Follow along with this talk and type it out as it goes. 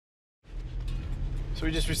So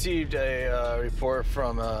we just received a report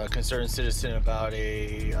from a concerned citizen about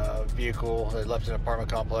a vehicle that left an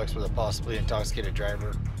apartment complex with a possibly intoxicated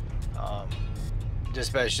driver.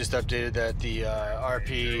 Dispatch just updated that the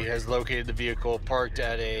RP has located the vehicle parked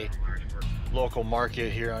at a local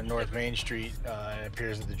market here on North Main Street. It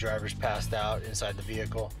appears that the driver's passed out inside the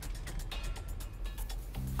vehicle.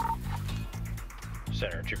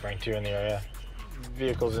 Center 2.2 in the area.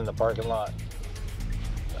 Vehicle's in the parking lot.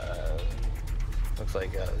 Looks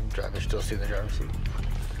like the driver's still sitting in the driver's seat.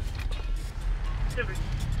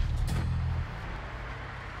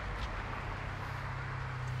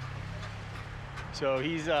 So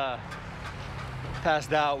he's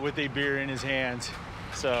passed out with a beer in his hands.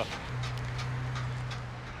 So,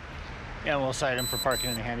 yeah, we'll cite him for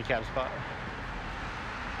parking in a handicap spot.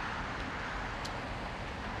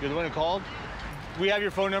 You're the one who called? We have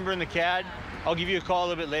your phone number in the CAD. I'll give you a call a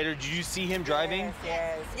little bit later. Did you see him driving?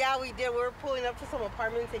 Yes. Yeah, we did. We were pulling up to some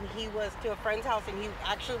apartments, and he was to a friend's house, and he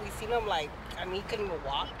actually, we seen him like, I mean, he couldn't even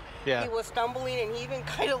walk. Yeah. He was stumbling, and he even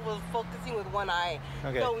kind of was focusing with one eye.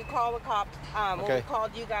 Okay. So we called the cops. Okay. We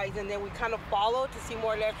called you guys, and then we kind of followed to see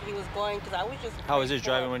more or less where he was going, because I was just. How was his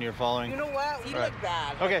driving when you were following? You know what? He looked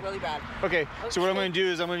bad. Okay. Like, really bad. Okay. So what I'm going to do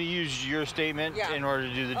is I'm going to use your statement in order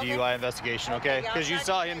to do the DUI investigation. Okay? Because you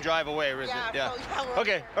saw him drive away. Yeah.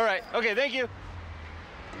 Okay. All right. Okay. Thank you.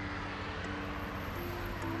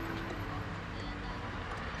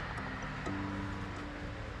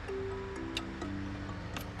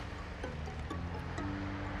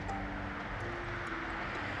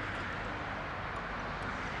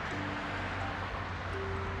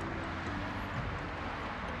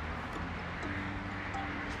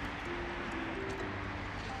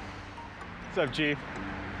 What's up, Chief?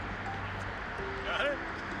 Got it?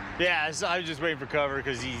 Yeah, so I was just waiting for cover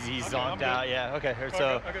because he's zonked out. Yeah, okay.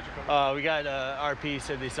 So I got you covered. we got RP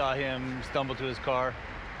said they saw him stumble to his car,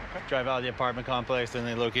 drive out of the apartment complex, and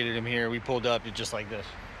they located him here. We pulled up just like this.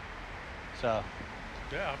 So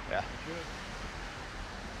Yeah.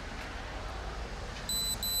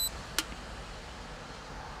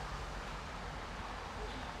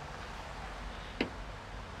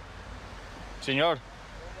 Good.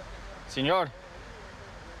 Señor.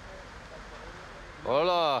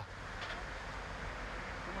 Hola.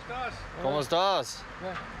 ¿Cómo estás? ¿Cómo estás?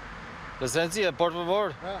 Licencia, por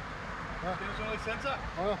favor. ¿Tienes una licencia?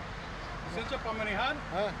 No. ¿Licencia para manejar?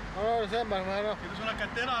 No, hermano. ¿Tienes una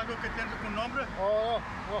cartera, algo que tenga con nombre? No.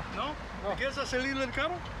 ¿No? ¿Quieres salir del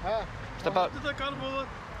carro? Step out. Del carro, por favor.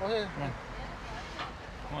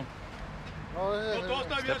 No, todo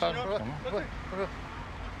está bien, Step out. señor.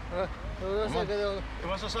 Come on. ¿Te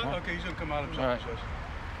vas a salir? Ok, he's gonna come out All right.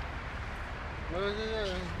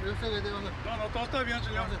 No, todo está bien,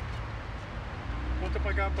 señor. Ponte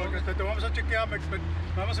para acá, porque te vamos a chequear.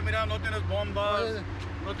 Vamos a mirar, no tienes bombas,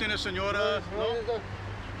 no tienes señora.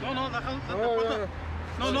 No, déjalo.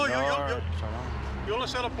 No, yo lo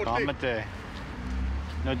cero por ti. Cálmate.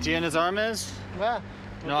 ¿No tienes armas?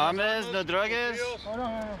 ¿No armas? ¿No drogas?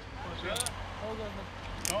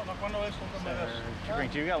 No, cuando eso, no me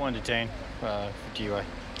des. You got one detained for DUI.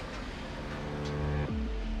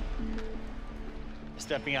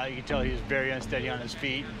 Stepping out, you can tell he was very unsteady on his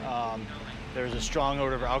feet. There was a strong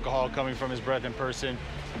odor of alcohol coming from his breath and person,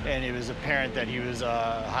 and it was apparent that he was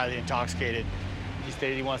highly intoxicated. He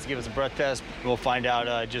stated he wants to give us a breath test. We'll find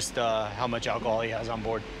out just how much alcohol he has on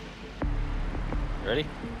board. Ready?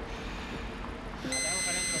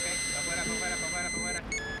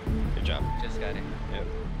 Good job. Just got it. Yep.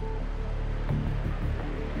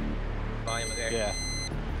 Volume there. Yeah.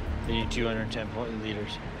 They need 210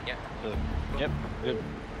 liters. Yeah. Yep. Good.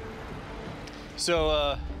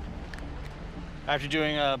 So after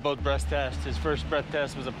doing both breath tests, his first breath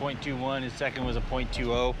test was a .21, his second was a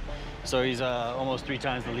 .20. So he's almost 3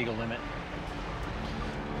 times the legal limit.